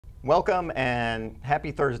Welcome and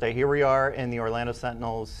happy Thursday. Here we are in the Orlando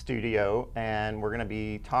Sentinel's studio, and we're going to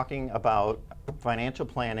be talking about financial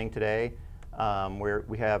planning today. Where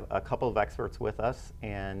we have a couple of experts with us,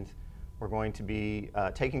 and we're going to be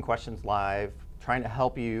taking questions live, trying to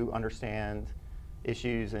help you understand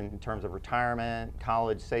issues in terms of retirement,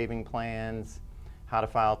 college saving plans, how to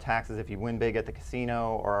file taxes if you win big at the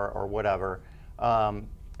casino or whatever.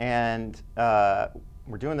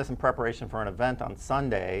 We're doing this in preparation for an event on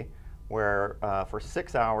Sunday where for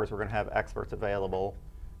 6 hours we're going to have experts available.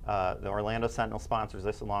 The Orlando Sentinel sponsors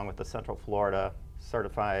this along with the Central Florida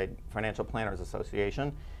Certified Financial Planners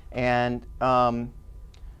Association. And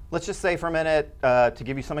let's just say for a minute, to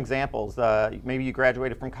give you some examples, maybe you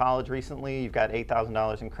graduated from college recently, you've got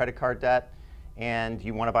 $8,000 in credit card debt, and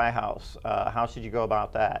you want to buy a house. How should you go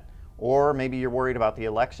about that? Or maybe you're worried about the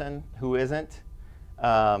election. Who isn't?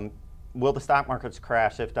 Will the stock markets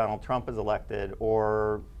crash if Donald Trump is elected?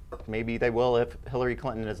 Or maybe they will if Hillary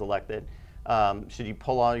Clinton is elected. Should you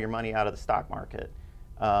pull all your money out of the stock market?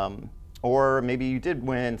 Or maybe you did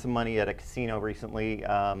win some money at a casino recently.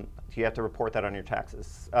 Do you have to report that on your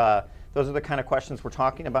taxes? Those are the kind of questions we're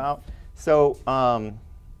talking about. So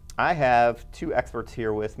I have two experts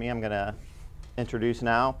here with me. I'm going to introduce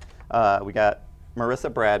now. We got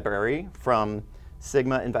Marissa Bradbury from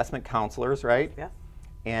Sigma Investment Counselors, right? Yeah.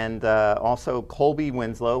 And also Colby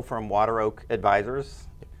Winslow from Water Oak Advisors.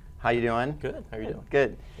 How you doing? Good. How are you doing?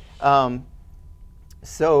 Good. I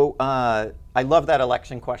love that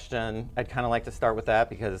election question. I'd kind of like to start with that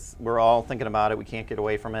because we're all thinking about it. We can't get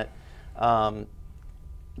away from it.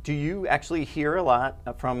 Do you actually hear a lot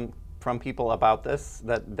from people about this,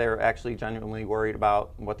 that they're actually genuinely worried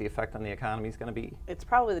about what the effect on the economy is going to be? It's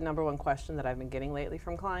probably the number one question that I've been getting lately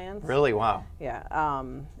from clients. Really? Wow. Yeah.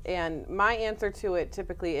 And my answer to it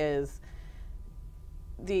typically is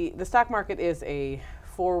the stock market is a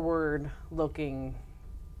forward-looking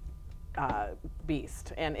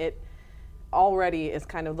beast, and it already is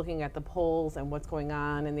kind of looking at the polls and what's going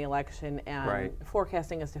on in the election and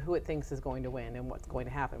forecasting as to who it thinks is going to win and what's going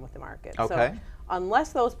to happen with the market. Okay. So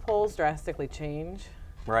unless those polls drastically change,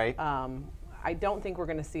 right. I don't think we're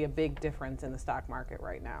going to see a big difference in the stock market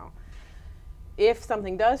right now. If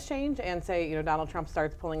something does change and say, Donald Trump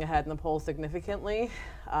starts pulling ahead in the polls significantly,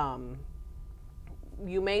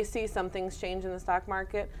 you may see some things change in the stock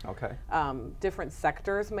market. Okay. Different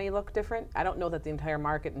sectors may look different. I don't know that the entire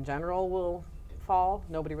market in general will fall.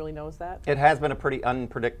 Nobody really knows that. It has been a pretty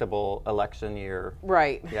unpredictable election year.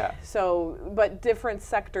 Right. Yeah. So, but different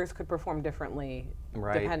sectors could perform differently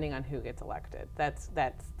depending on who gets elected. That's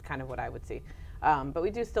kind of what I would see. But we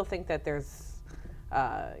do still think that there's,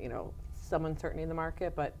 some uncertainty in the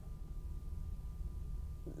market, but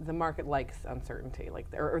the market likes uncertainty,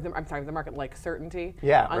 the market likes certainty.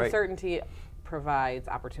 Yeah, uncertainty provides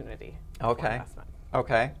opportunity for investment.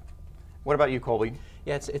 Okay. What about you, Colby?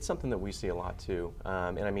 Yeah, it's something that we see a lot too.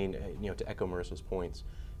 And I mean, to echo Marissa's points,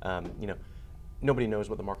 nobody knows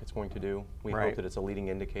what the market's going to do. We hope that it's a leading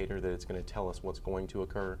indicator, that it's going to tell us what's going to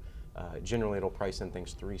occur. Generally, it'll price in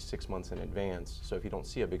things 3-6 months in advance. So if you don't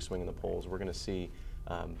see a big swing in the polls, we're going to see,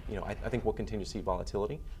 I think we'll continue to see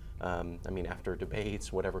volatility. After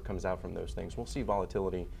debates, whatever comes out from those things, we'll see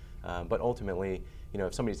volatility. But ultimately,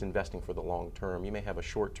 if somebody's investing for the long term, you may have a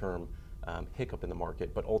short-term hiccup in the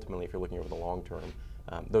market. But ultimately, if you're looking over the long term,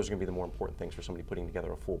 those are going to be the more important things for somebody putting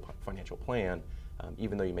together a full financial plan,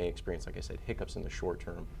 even though you may experience, like I said, hiccups in the short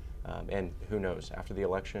term. And who knows, after the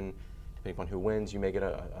election, depending on who wins, you may get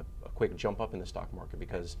a quick jump up in the stock market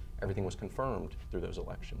because everything was confirmed through those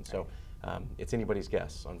elections. So it's anybody's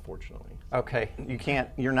guess, unfortunately. Okay,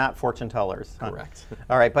 you're not fortune tellers. Huh? Correct.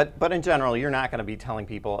 All right, but in general, you're not going to be telling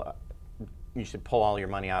people you should pull all your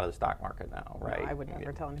money out of the stock market now, right? No, I would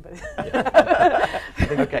never tell anybody. I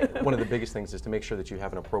think one of the biggest things is to make sure that you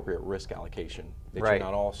have an appropriate risk allocation, that you're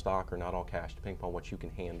not all stock or not all cash, depending upon what you can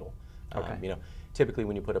handle. Okay. Typically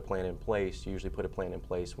when you put a plan in place, you usually put a plan in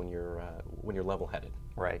place when you're level-headed.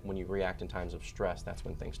 Right. When you react in times of stress, that's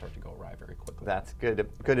when things start to go awry very quickly. That's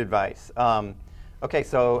good advice. Okay,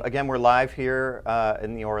 so again, we're live here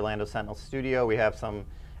in the Orlando Sentinel studio. We have some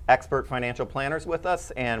expert financial planners with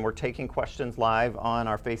us, and we're taking questions live on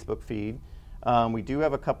our Facebook feed. We do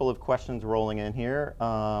have a couple of questions rolling in here.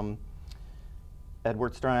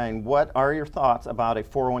 Edward Strine, what are your thoughts about a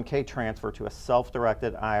 401k transfer to a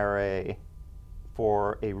self-directed IRA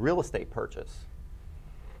for a real estate purchase?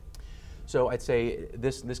 So I'd say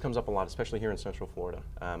this comes up a lot, especially here in Central Florida.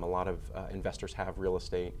 A lot of investors have real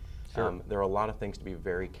estate. Sure. There are a lot of things to be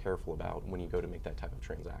very careful about when you go to make that type of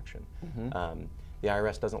transaction. Mm-hmm. The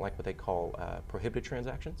IRS doesn't like what they call prohibited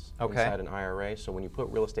transactions inside an IRA. So when you put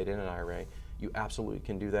real estate in an IRA, you absolutely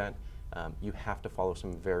can do that. You have to follow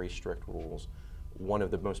some very strict rules. One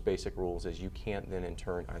of the most basic rules is you can't then in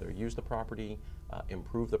turn either use the property,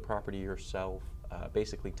 improve the property yourself,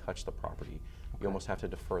 basically touch the property. You almost have to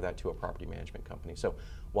defer that to a property management company. So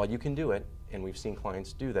while you can do it, and we've seen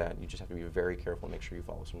clients do that, you just have to be very careful and make sure you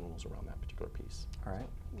follow some rules around that particular piece. All right.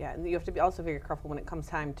 Yeah, and you have to be also very careful when it comes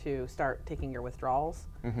time to start taking your withdrawals.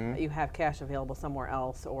 That you have cash available somewhere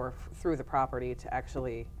else or through the property to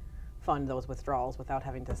actually fund those withdrawals without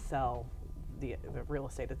having to sell the real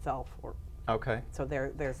estate itself. Or okay. So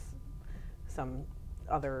there's some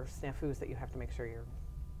other snafus that you have to make sure you're.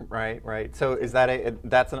 Right, right. So is that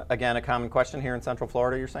again a common question here in Central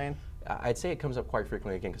Florida, you're saying? I'd say it comes up quite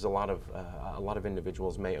frequently again because a lot of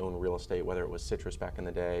individuals may own real estate, whether it was citrus back in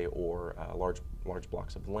the day, or large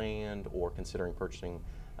blocks of land, or considering purchasing,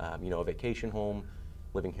 a vacation home.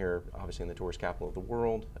 Living here, obviously in the tourist capital of the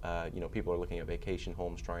world, people are looking at vacation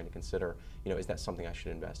homes, trying to consider, is that something I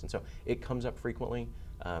should invest in? So it comes up frequently.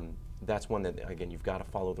 That's one that again you've got to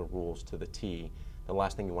follow the rules to the T. The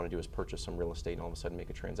last thing you want to do is purchase some real estate and all of a sudden make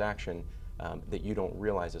a transaction that you don't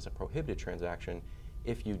realize is a prohibited transaction.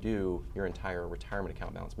 If you do, your entire retirement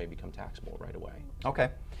account balance may become taxable right away. Okay.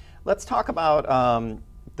 Let's talk about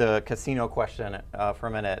the casino question for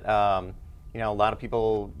a minute. A lot of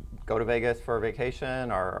people go to Vegas for a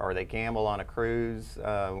vacation, or they gamble on a cruise,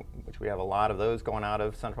 which we have a lot of those going out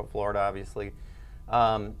of Central Florida, obviously.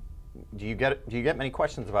 Do you get many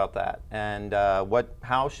questions about that? And how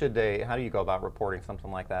do you go about reporting something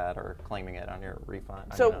like that or claiming it on your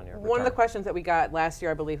refund? So one of the questions that we got last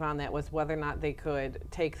year, I believe, on that was whether or not they could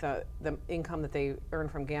take the income that they earn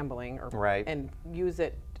from gambling and use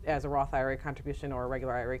it as a Roth IRA contribution or a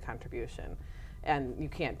regular IRA contribution. And you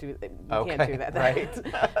can't do that. Can't do that. Right.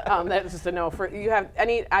 That's just a no. You have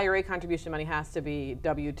any IRA contribution money has to be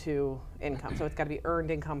W-2 income, so it's got to be earned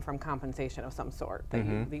income from compensation of some sort that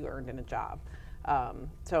you earned in a job.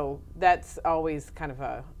 So that's always kind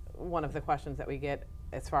of one of the questions that we get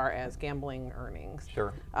as far as gambling earnings.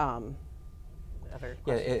 Sure. And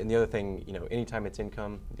the other thing, anytime it's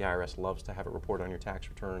income, the IRS loves to have it reported on your tax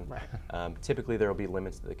return. Right. Typically, there will be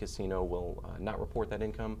limits that the casino will not report that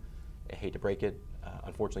income. I hate to break it.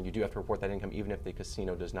 Unfortunately, you do have to report that income even if the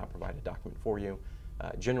casino does not provide a document for you.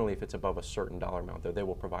 Generally, if it's above a certain dollar amount, though, they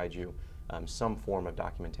will provide you some form of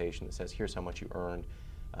documentation that says, here's how much you earned.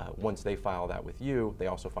 Once they file that with you, they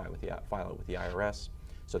also file it with the IRS.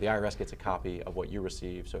 So the IRS gets a copy of what you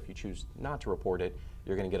receive. So if you choose not to report it,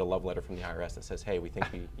 you're going to get a love letter from the IRS that says, hey, we think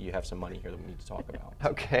you have some money here that we need to talk about.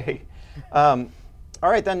 Okay. All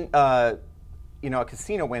right, then. A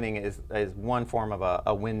casino winning is one form of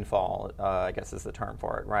a windfall, I guess is the term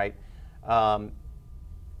for it, right?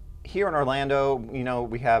 Here in Orlando,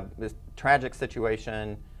 we have this tragic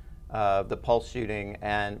situation of the Pulse shooting,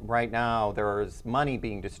 and right now there's money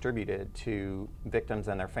being distributed to victims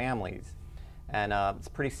and their families, and it's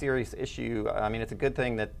a pretty serious issue. I mean, it's a good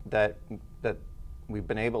thing that we've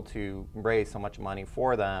been able to raise so much money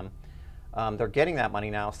for them. They're getting that money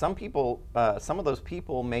now. Some of those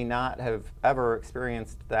people may not have ever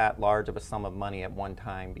experienced that large of a sum of money at one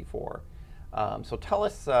time before. So tell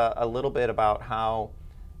us a little bit about how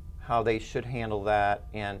they should handle that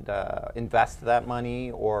and invest that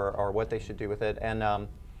money, or what they should do with it. And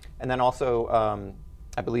then also,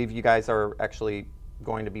 I believe you guys are actually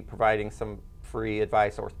going to be providing some free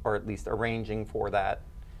advice, or at least arranging for that.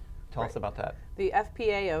 Tell us about that. The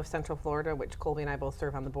FPA of Central Florida, which Colby and I both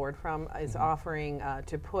serve on the board from, is offering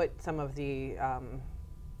to put some of the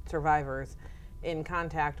survivors in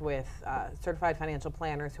contact with certified financial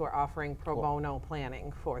planners who are offering pro bono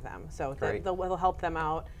planning for them. So they'll help them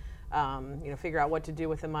out, figure out what to do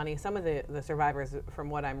with the money. Some of the survivors, from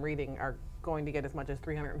what I'm reading, are going to get as much as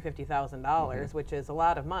 $350,000, which is a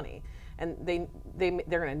lot of money, and they're going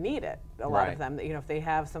to need it. A lot of them, if they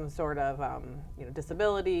have some sort of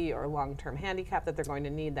disability or long-term handicap, that they're going to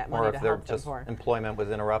need that money to help them for. Employment was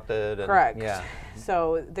interrupted. And, correct. Yeah.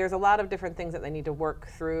 So there's a lot of different things that they need to work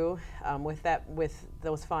through with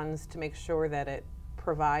those funds to make sure that it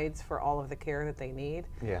provides for all of the care that they need.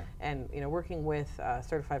 Yeah. And working with a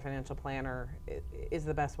certified financial planner is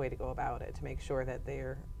the best way to go about it, to make sure that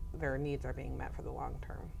their needs are being met for the long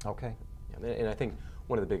term. Okay. Yeah, and I think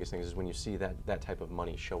one of the biggest things is when you see that type of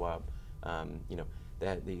money show up,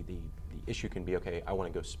 that the issue can be, okay, I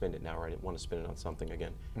want to go spend it now, or I didn't want to spend it on something.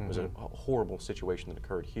 Again, it was a horrible situation that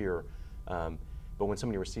occurred here, but when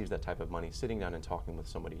somebody receives that type of money, sitting down and talking with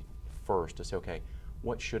somebody first to say, okay,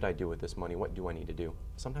 what should I do with this money? What do I need to do?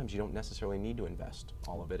 Sometimes you don't necessarily need to invest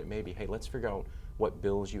all of it. It may be, hey, let's figure out what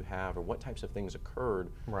bills you have or what types of things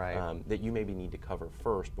occurred that you maybe need to cover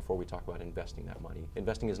first before we talk about investing that money.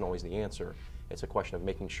 Investing isn't always the answer. It's a question of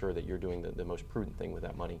making sure that you're doing the most prudent thing with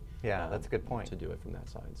that money. Yeah, that's a good point. To do it from that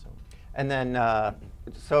side. So. And then,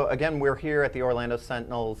 so again, we're here at the Orlando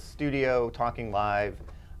Sentinel studio talking live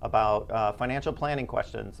about financial planning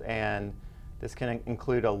questions, and this can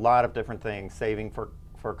include a lot of different things: saving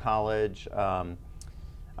for college,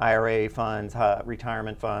 IRA funds,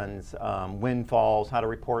 retirement funds, windfalls, how to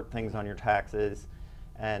report things on your taxes,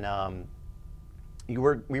 and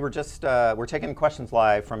we're taking questions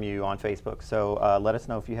live from you on Facebook. So let us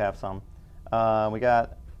know if you have some. We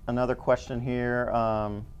got another question here.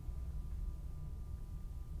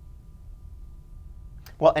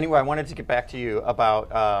 Well, anyway, I wanted to get back to you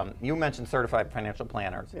about, you mentioned certified financial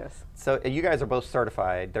planners. Yes. So you guys are both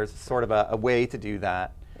certified. There's sort of a way to do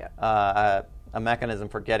that, a mechanism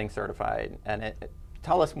for getting certified. And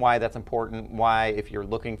tell us why that's important, why if you're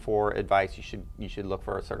looking for advice, you should look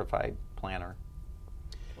for a certified planner.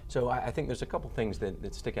 So I think there's a couple things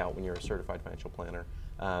that stick out when you're a certified financial planner.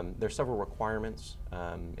 There's several requirements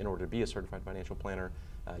in order to be a certified financial planner.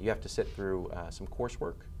 You have to sit through some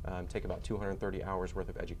coursework, take about 230 hours worth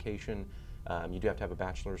of education. You do have to have a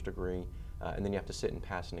bachelor's degree, and then you have to sit and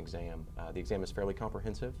pass an exam. The exam is fairly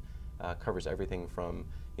comprehensive, covers everything from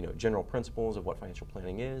general principles of what financial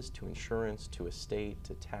planning is, to insurance, to estate,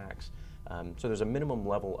 to tax. So there's a minimum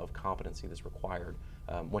level of competency that's required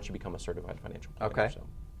once you become a certified financial planner. Okay. So.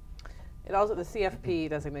 It also, the CFP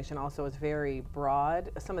designation also is very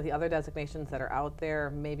broad. Some of the other designations that are out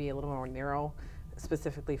there may be a little more narrow,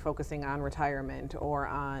 specifically focusing on retirement or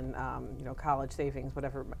on college savings,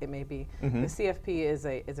 whatever it may be. The CFP is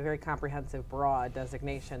a very comprehensive, broad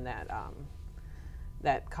designation that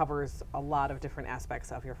that covers a lot of different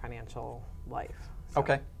aspects of your financial life. So.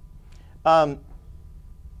 Okay.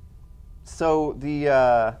 So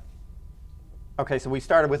we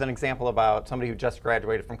started with an example about somebody who just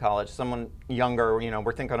graduated from college, someone younger.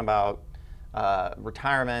 We're thinking about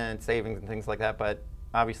retirement, savings, and things like that. But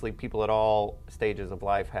obviously, people at all stages of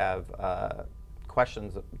life have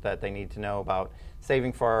questions that they need to know about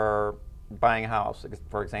saving for buying a house.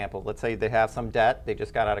 For example, let's say they have some debt, they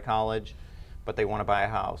just got out of college, but they want to buy a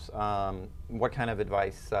house. What kind of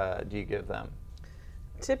advice do you give them?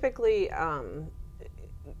 Typically,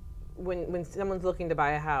 when someone's looking to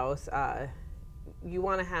buy a house, you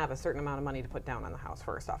want to have a certain amount of money to put down on the house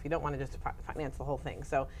first off. You don't want to just finance the whole thing.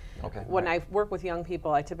 So when I work with young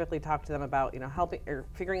people, I typically talk to them about helping or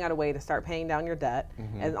figuring out a way to start paying down your debt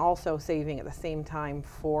and also saving at the same time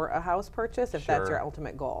for a house purchase if that's your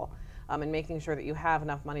ultimate goal, and making sure that you have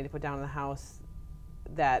enough money to put down on the house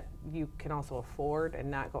that you can also afford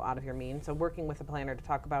and not go out of your means. So working with a planner to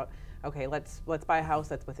talk about, okay, let's buy a house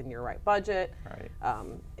that's within your right budget,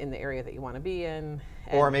 in the area that you want to be in.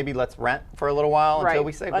 Or maybe let's rent for a little while until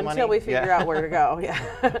we save the money. Until we figure out where to go,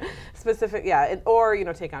 Specific,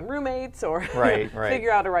 or take on roommates or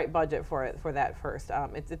figure out a right budget for that first.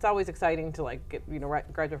 It's always exciting to get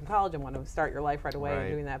graduate from college and want to start your life right away and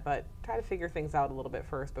doing that, but try to figure things out a little bit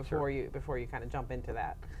first before you kind of jump into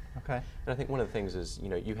that. Okay. And I think one of the things is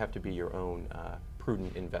you have to be your own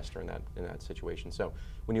prudent investor in that situation. So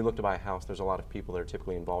when you look to buy a house, there's a lot of people that are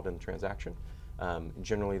typically involved in the transaction.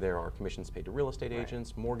 Generally, there are commissions paid to real estate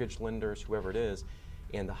agents, mortgage lenders, whoever it is,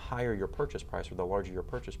 and the higher your purchase price or the larger your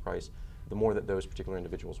purchase price, the more that those particular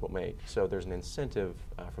individuals will make. So there's an incentive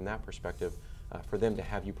from that perspective for them to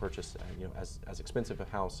have you purchase as expensive a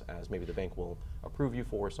house as maybe the bank will approve you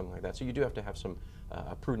for, or something like that. So you do have to have some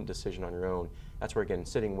a prudent decision on your own. That's where, again,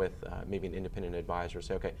 sitting with maybe an independent advisor,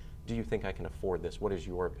 say, okay, do you think I can afford this? What is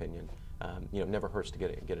your opinion? Never hurts to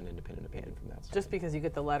get an independent opinion from that side. Just because you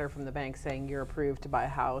get the letter from the bank saying you're approved to buy a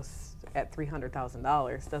house at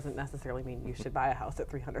 $300,000 doesn't necessarily mean you should buy a house at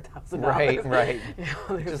 $300,000. Right.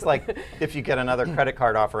 Just like if you get another credit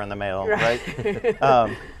card offer in the mail, right?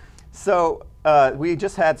 So we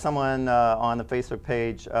just had someone on the Facebook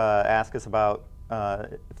page ask us about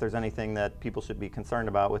if there's anything that people should be concerned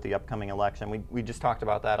about with the upcoming election. We just talked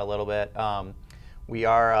about that a little bit. We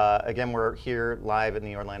are, again, we're here live in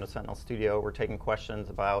the Orlando Sentinel studio. We're taking questions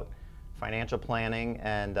about financial planning,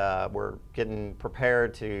 and we're getting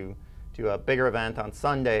prepared to do a bigger event on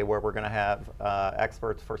Sunday where we're going to have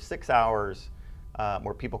experts for 6 hours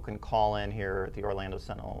where people can call in here at the Orlando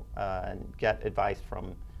Sentinel and get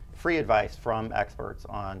free advice from experts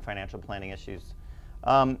on financial planning issues.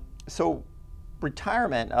 So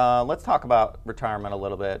retirement, let's talk about retirement a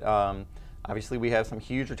little bit. Obviously, we have some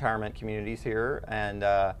huge retirement communities here, and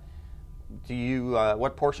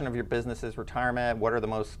what portion of your business is retirement? What are the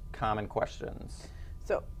most common questions?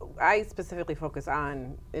 So I specifically focus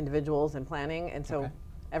on individuals and planning, and so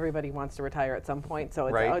everybody wants to retire at some point. So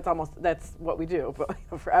it's almost, that's what we do, but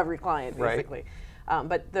for every client, basically.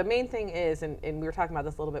 But the main thing is, and we were talking about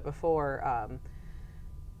this a little bit before,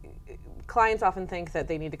 clients often think that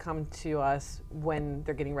they need to come to us when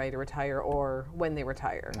they're getting ready to retire or when they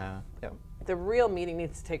retire. The real meeting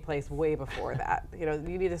needs to take place way before that. You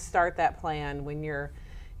need to start that plan when you're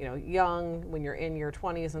young, when you're in your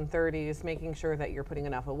 20s and 30s, making sure that you're putting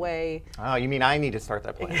enough away. Oh, you mean I need to start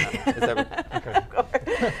that plan?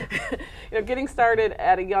 Getting started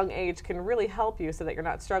at a young age can really help you so that you're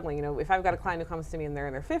not struggling. If I've got a client who comes to me and they're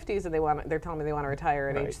in their 50s and they're telling me they want to retire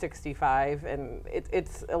at age 65, and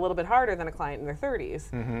it's a little bit harder than a client in their 30s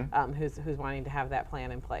who's wanting to have that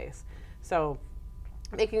plan in place. So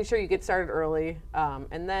making sure you get started early,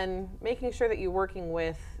 and then making sure that you're working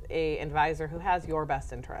with an advisor who has your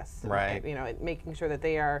best interests. Right. Making sure that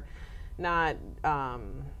they are not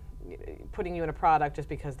putting you in a product just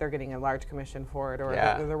because they're getting a large commission for it or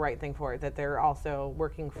they're the right thing for it, that they're also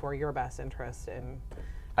working for your best interest. And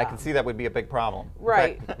I can see that would be a big problem.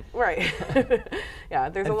 Right, right. Yeah,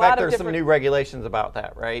 there's a lot of In fact, there's some new regulations about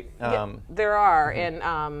that, right? There are, and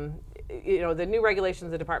the new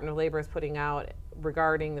regulations the Department of Labor is putting out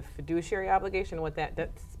regarding the fiduciary obligation, what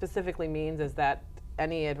that specifically means is that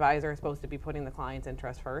any advisor is supposed to be putting the client's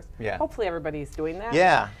interest first. Yeah. Hopefully everybody's doing that.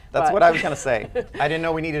 Yeah, that's what I was going to say. I didn't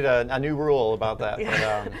know we needed a new rule about that.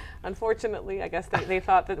 Yeah. But, unfortunately, I guess they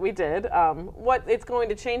thought that we did. What it's going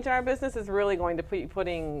to change in our business is really going to be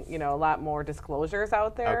putting a lot more disclosures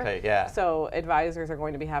out there. Okay, yeah. So advisors are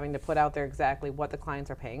going to be having to put out there exactly what the clients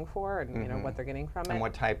are paying for and what they're getting from it. And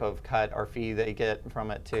what type of cut or fee they get from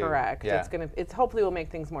it too. Correct. Yeah. It's hopefully will make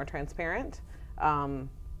things more transparent.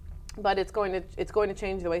 But it's going to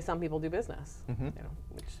change the way some people do business.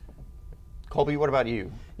 Colby, what about you?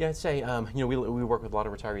 Yeah, I'd say we work with a lot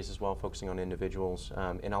of retirees as well, focusing on individuals.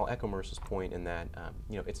 And I'll echo Marissa's point in that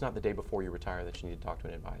it's not the day before you retire that you need to talk to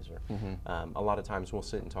an advisor. A lot of times we'll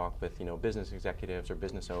sit and talk with business executives or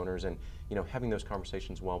business owners, and having those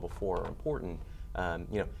conversations well before are important.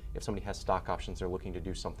 If somebody has stock options they're looking to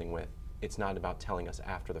do something with, it's not about telling us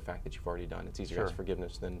after the fact that you've already done. It's easier to ask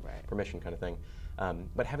forgiveness than permission, kind of thing.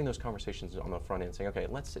 But having those conversations on the front end, saying, okay,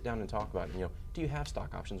 let's sit down and talk about it. Do you have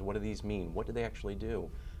stock options? What do these mean? What do they actually do?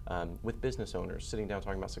 With business owners, sitting down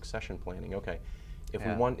talking about succession planning. Okay,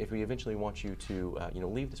 if we eventually want you to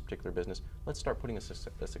leave this particular business, let's start putting a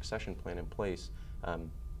succession plan in place.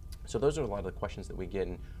 So those are a lot of the questions that we get,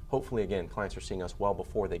 and hopefully, again, clients are seeing us well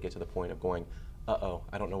before they get to the point of going, uh-oh,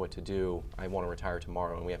 I don't know what to do, I want to retire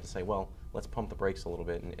tomorrow, and we have to say, well, let's pump the brakes a little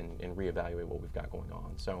bit and reevaluate what we've got going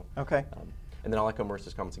on. So, and then I'll echo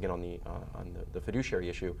Marissa's comments again on the fiduciary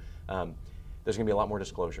issue. There's going to be a lot more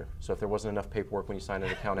disclosure. So if there wasn't enough paperwork when you sign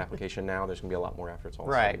an account application now, there's going to be a lot more after it's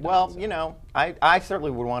all said and done. Well, I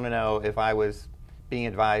certainly would want to know if I was being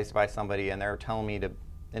advised by somebody and they're telling me to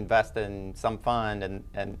invest in some fund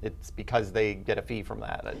and it's because they get a fee from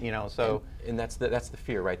that, so. And that's the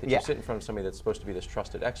fear, right? That you sit in front of somebody that's supposed to be this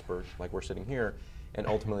trusted expert, like we're sitting here, and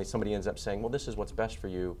ultimately somebody ends up saying, well, this is what's best for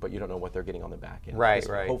you, but you don't know what they're getting on the back end. Right.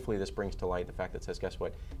 Hopefully this brings to light the fact that says, guess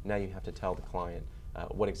what, now you have to tell the client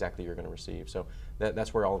what exactly you're going to receive. So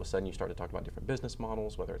that's where all of a sudden you start to talk about different business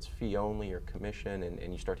models, whether it's fee only or commission,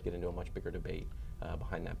 and you start to get into a much bigger debate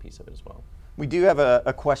behind that piece of it as well. We do have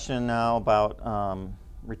a question now about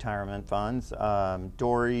retirement funds.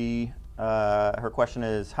 Dory, her question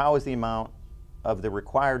is, how is the amount of the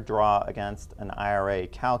required draw against an IRA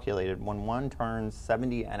calculated when one turns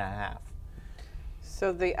 70 and a half?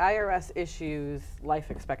 So the IRS issues life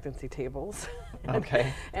expectancy tables.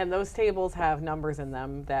 Okay. And those tables have numbers in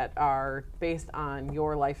them that are based on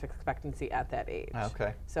your life expectancy at that age.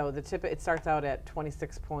 Okay. So it starts out at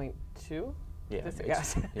 26.2. Yeah.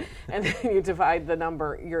 Yes. Yeah. And then you divide the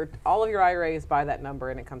number, all of your IRAs by that number,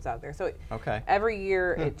 and it comes out there. So every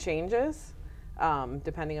year it changes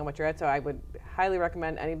depending on what you're at. So I would highly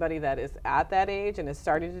recommend anybody that is at that age and is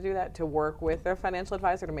starting to do that to work with their financial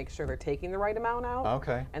advisor to make sure they're taking the right amount out.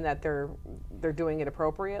 Okay. And that they're doing it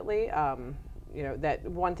appropriately. That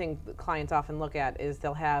one thing clients often look at is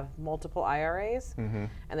they'll have multiple IRAs, and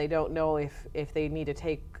they don't know if they need to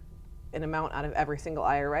take an amount out of every single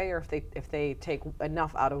IRA, or if they take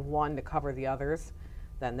enough out of one to cover the others,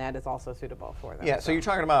 then that is also suitable for them. Yeah, so you're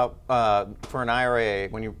talking about for an IRA,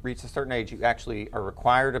 when you reach a certain age, you actually are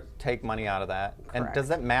required to take money out of that. Correct. And does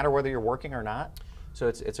that matter whether you're working or not? So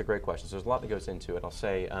it's a great question. So there's a lot that goes into it. I'll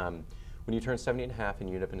say when you turn 70 and a half and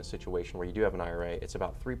you end up in a situation where you do have an IRA, it's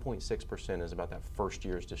about 3.6% is about that first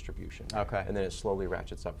year's distribution. Okay. And then it slowly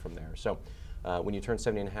ratchets up from there. So When you turn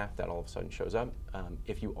 70 and a half, that all of a sudden shows up.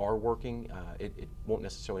 If you are working, it won't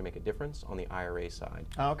necessarily make a difference on the IRA side.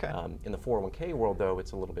 Oh, okay. In the 401k world, though,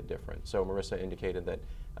 it's a little bit different. So Marissa indicated that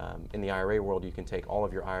in the IRA world, you can take all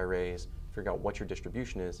of your IRAs, figure out what your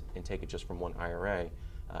distribution is, and take it just from one IRA.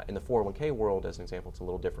 In the 401k world, as an example, it's a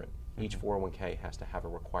little different. Each 401k has to have a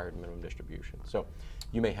required minimum distribution. So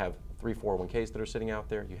you may have 3 401ks that are sitting out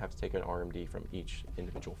there. You have to take an RMD from each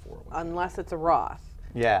individual 401k. Unless it's a Roth.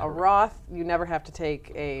 Yeah. A Roth, you never have to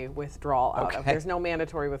take a withdrawal out of. Okay. There's no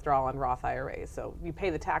mandatory withdrawal on Roth IRAs. So you pay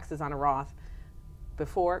the taxes on a Roth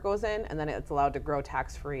before it goes in, and then it's allowed to grow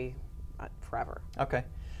tax-free forever. Okay.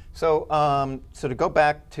 So, so to go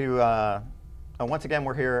back to, once again,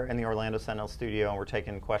 we're here in the Orlando Sentinel studio, and we're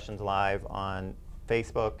taking questions live on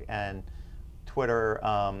Facebook and Twitter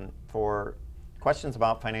for questions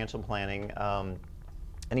about financial planning.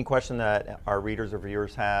 Any question that our readers or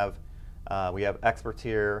viewers have, we have experts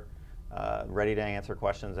here ready to answer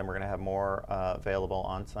questions, and we're going to have more available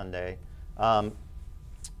on Sunday. I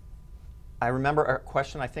remember a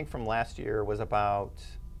question, I think from last year, was about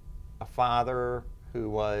a father who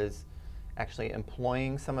was actually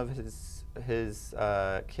employing some of his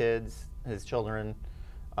kids, his children,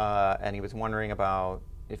 and he was wondering about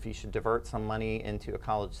if he should divert some money into a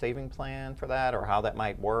college saving plan for that, or how that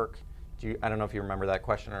might work. I don't know if you remember that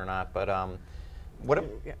question or not, but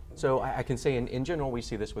so I can say in general, we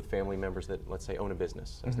see this with family members that, let's say, own a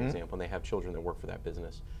business, as an example, and they have children that work for that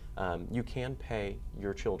business. You can pay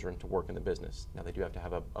your children to work in the business. Now, they do have to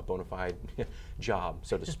have a bona fide job,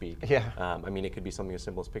 so to speak. Yeah. I mean, it could be something as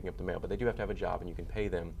simple as picking up the mail, but they do have to have a job, and you can pay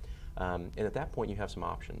them. And at that point, you have some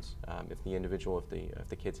options. If the individual, if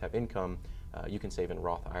the kids have income, you can save in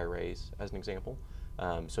Roth IRAs, as an example.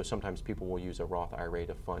 So sometimes people will use a Roth IRA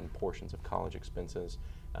to fund portions of college expenses.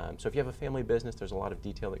 So if you have a family business, there's a lot of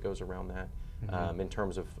detail that goes around that in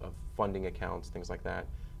terms of funding accounts, things like that.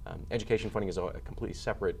 Education funding is a completely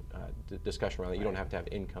separate discussion around that. You don't have to have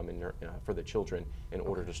income for the children in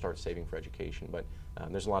order to start saving for education, but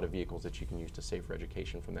there's a lot of vehicles that you can use to save for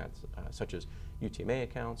education from that, such as UTMA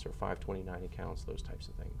accounts or 529 accounts, those types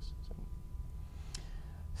of things.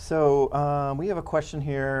 So we have a question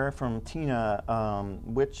here from Tina.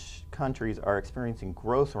 Which countries are experiencing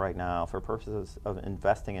growth right now for purposes of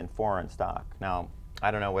investing in foreign stock? Now, I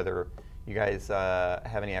don't know whether you guys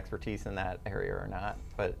have any expertise in that area or not,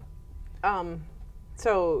 but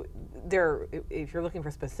so if you're looking for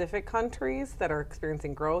specific countries that are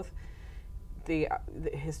experiencing growth,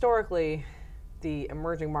 historically, the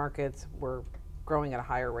emerging markets were growing at a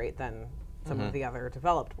higher rate than some of the other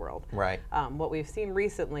developed world. Right. What we've seen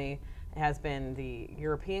recently has been the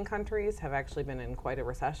European countries have actually been in quite a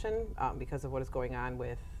recession because of what is going on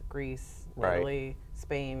with Greece, Italy,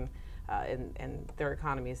 Spain, and their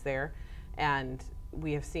economies there. And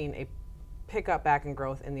we have seen a pickup back in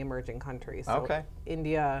growth in the emerging countries. So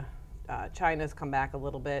India, China's come back a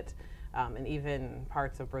little bit, and even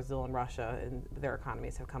parts of Brazil and Russia, and their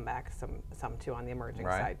economies have come back some too on the emerging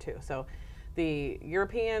side too. So the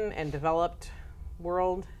European and developed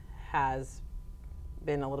world has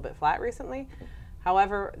been a little bit flat recently.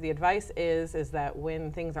 However, the advice is that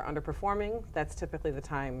when things are underperforming, that's typically the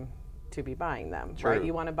time to be buying them. True. Right?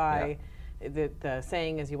 You want to buy. The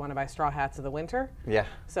saying is you want to buy straw hats of the winter. Yeah.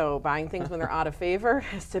 So buying things when they're out of favor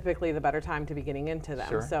is typically the better time to be getting into them.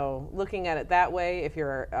 Sure. So looking at it that way, if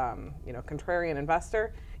you're contrarian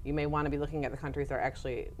investor, you may want to be looking at the countries that are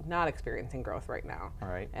actually not experiencing growth right now. All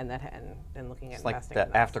right. And looking at it's like investing. that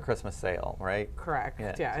in after Christmas sale, right? Correct.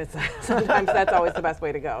 Yeah. It's sometimes that's always the best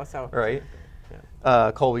way to go. So. Right.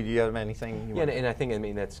 Colby, do you have anything? And I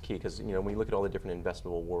think that's key because when you look at all the different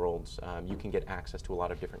investable worlds, you can get access to a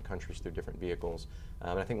lot of different countries through different vehicles.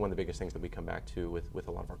 And I think one of the biggest things that we come back to with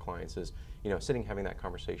a lot of our clients is sitting having that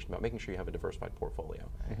conversation about making sure you have a diversified portfolio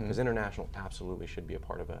because international absolutely should be a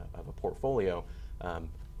part of a portfolio.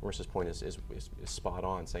 Marissa's point is spot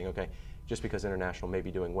on, saying, okay, just because international may be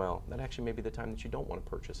doing well, that actually may be the time that you don't want to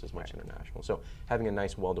purchase as much international. So having a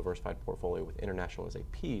nice, well-diversified portfolio with international as a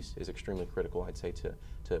piece is extremely critical, I'd say,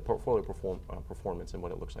 to portfolio performance and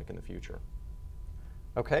what it looks like in the future.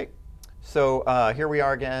 Okay. So here we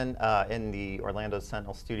are again in the Orlando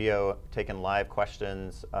Sentinel studio taking live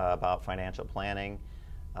questions about financial planning.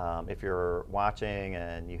 If you're watching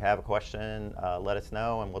and you have a question, let us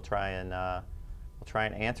know and we'll try and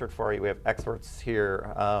answer it for you. We have experts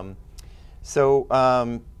here. So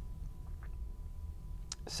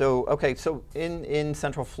in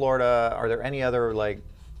Central Florida, are there any other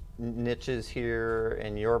niches here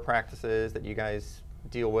in your practices that you guys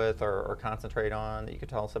deal with or concentrate on that you could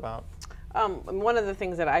tell us about? One of the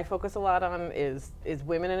things that I focus a lot on is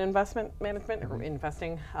women in investment management or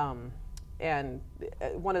investing. and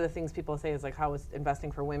one of the things people say is like, how is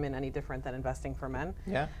investing for women any different than investing for men?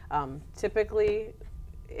 Yeah. Typically,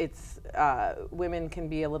 it's women can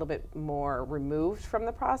be a little bit more removed from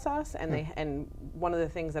the process, and and one of the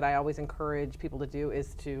things that I always encourage people to do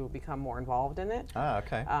is to become more involved in it. Ah,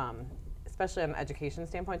 okay. Especially on an education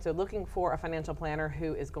standpoint. So looking for a financial planner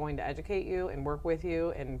who is going to educate you and work with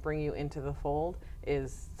you and bring you into the fold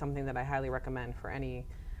is something that I highly recommend for any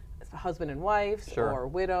husband and wives or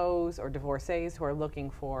widows or divorcees who are looking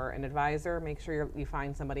for an advisor. Make sure you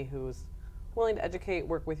find somebody who's willing to educate,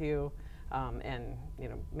 work with you, and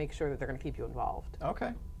make sure that they're going to keep you involved.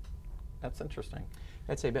 Okay, that's interesting.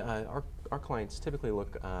 I'd say our clients typically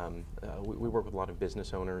look. We work with a lot of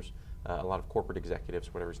business owners, a lot of corporate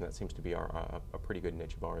executives, whatever, and that seems to be a pretty good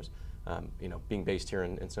niche of ours. Being based here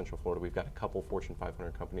in Central Florida, we've got a couple Fortune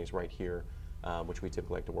 500 companies right here, which we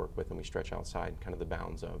typically like to work with, and we stretch outside kind of the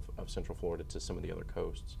bounds of Central Florida to some of the other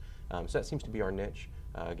coasts. So that seems to be our niche.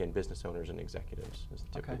 Again, business owners and executives is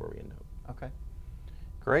typically where we end up. Okay.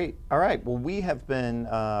 Great. All right. Well, we have been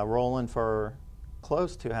rolling for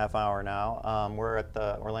close to a half hour now. We're at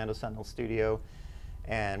the Orlando Sentinel studio,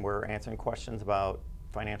 and we're answering questions about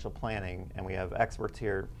financial planning, and we have experts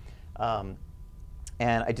here. And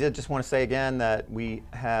I did just want to say again that we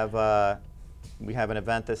have an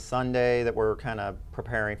event this Sunday that we're kind of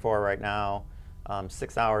preparing for right now.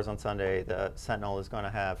 6 hours on Sunday, the Sentinel is going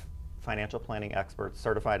to have financial planning experts,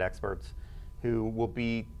 certified experts, who will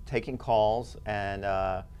be taking calls, and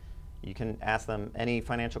you can ask them any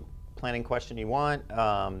financial planning question you want.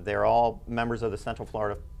 They're all members of the Central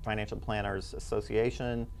Florida Financial Planners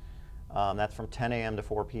Association. That's from 10 a.m. to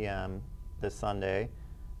 4 p.m. this Sunday.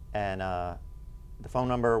 And the phone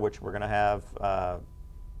number, which we're going to have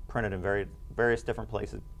printed in various different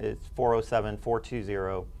places, is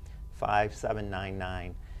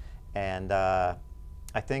 407-420-5799. And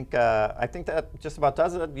I think that just about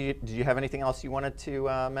does it. Did you have anything else you wanted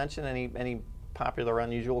to mention? Any popular,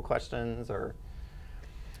 unusual questions or?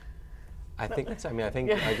 I think that's. I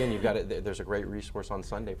think again, you've got it. There's a great resource on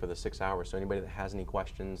Sunday for the 6 hours. So anybody that has any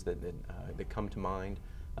questions that come to mind,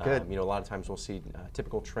 Good. A lot of times we'll see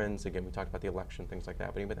typical trends. Again, we talked about the election, things like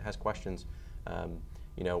that. But anybody that has questions,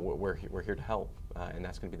 we're here to help, and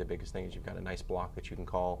that's going to be the biggest thing. Is you've got a nice block that you can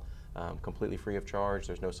call, completely free of charge.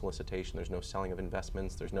 There's no solicitation. There's no selling of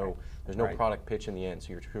investments. There's no product pitch in the end.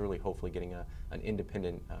 So you're truly, hopefully, getting an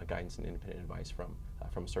independent guidance and independent advice from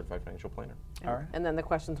a certified financial planner. All right. And then the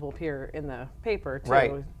questions will appear in the paper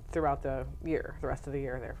too throughout the year, the rest of the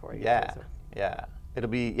year. Therefore, yeah.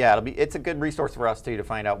 It's a good resource for us too to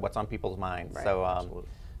find out what's on people's minds. Right. So,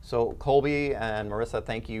 so Colby and Marissa,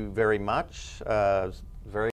 thank you very much. Very